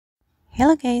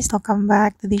Hello guys, welcome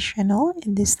back to this channel.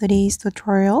 In this today's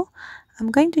tutorial, I'm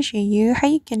going to show you how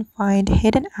you can find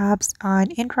hidden apps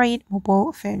on Android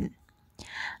mobile phone.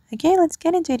 Okay, let's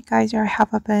get into it guys. I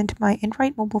have opened my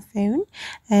Android mobile phone,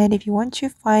 and if you want to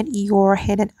find your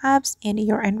hidden apps in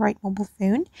your Android mobile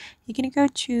phone, you can go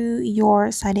to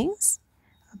your settings.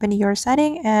 Open your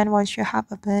setting, and once you have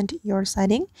opened your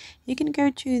setting, you can go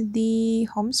to the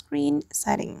home screen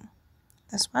setting.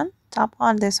 This one, tap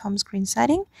on this home screen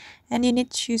setting, and you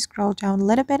need to scroll down a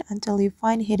little bit until you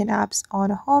find hidden apps on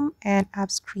home and app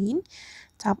screen.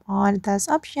 Tap on this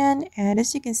option, and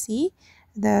as you can see,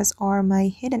 those are my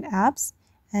hidden apps,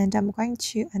 and I'm going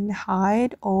to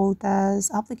unhide all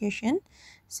this application.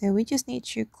 So we just need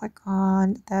to click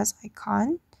on this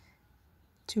icon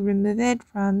to remove it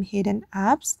from hidden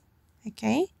apps.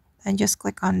 Okay, and just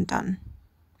click on done.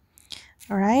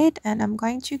 Alright, and I'm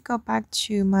going to go back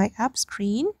to my app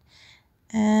screen,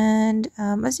 and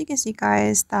as you can see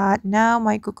guys, that now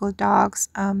my Google Docs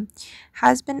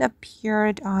has been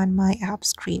appeared on my app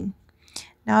screen.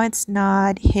 Now it's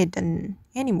not hidden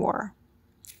anymore.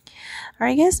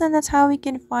 Alright guys, and that's how we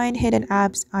can find hidden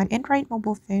apps on Android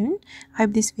mobile phone. I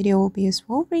hope this video will be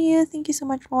useful for you. Thank you so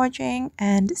much for watching,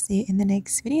 and see you in the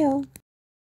next video.